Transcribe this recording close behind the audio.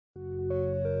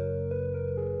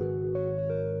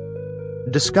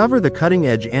Discover the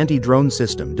cutting-edge anti-drone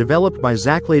system developed by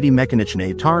Zakłady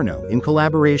Mechaniczne Tarnów in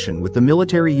collaboration with the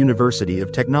Military University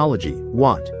of Technology,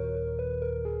 WAT.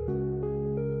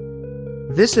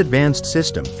 This advanced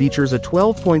system features a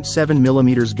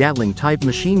 12.7mm Gatling-type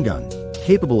machine gun,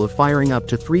 capable of firing up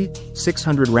to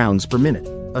 3,600 rounds per minute,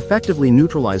 effectively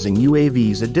neutralizing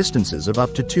UAVs at distances of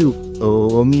up to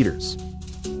 2,000 meters.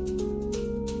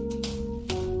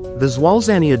 The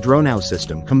Zwalczania Dronów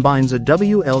System combines a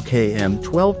WLKM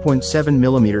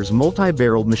 12.7mm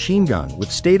multi-barreled machine gun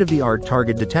with state-of-the-art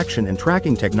target detection and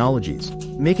tracking technologies,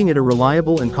 making it a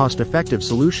reliable and cost-effective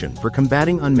solution for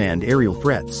combating unmanned aerial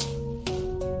threats.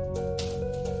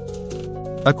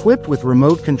 Equipped with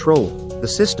remote control, the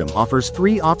system offers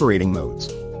 3 operating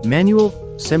modes: manual,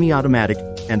 semi-automatic,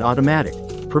 and automatic,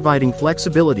 providing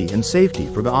flexibility and safety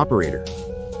for the operator.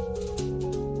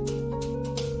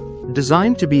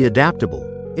 Designed to be adaptable,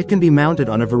 it can be mounted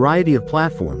on a variety of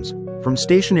platforms, from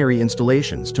stationary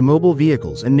installations to mobile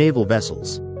vehicles and naval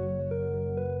vessels.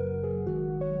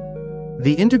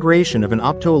 The integration of an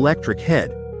optoelectronic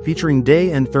head, featuring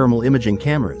day and thermal imaging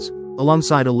cameras,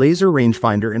 alongside a laser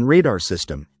rangefinder and radar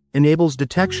system, enables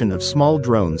detection of small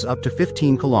drones up to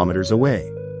 15 kilometers away.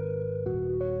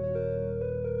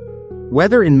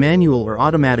 Whether in manual or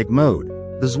automatic mode,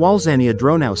 the Zwalczania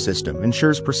Dronów System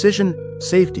ensures precision,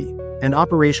 safety, and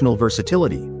operational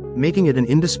versatility, making it an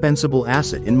indispensable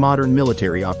asset in modern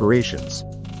military operations.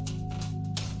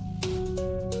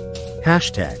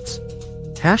 Hashtags: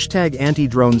 Hashtag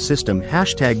anti-drone system,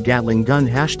 hashtag Gatling gun,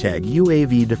 hashtag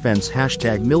UAV defense,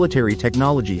 hashtag military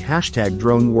technology, hashtag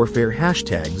drone warfare,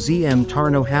 hashtag ZM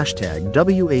Tarno, hashtag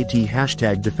WAT,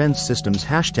 hashtag defense systems,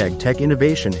 hashtag tech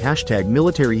innovation, hashtag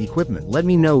military equipment. Let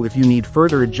me know if you need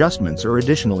further adjustments or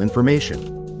additional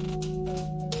information.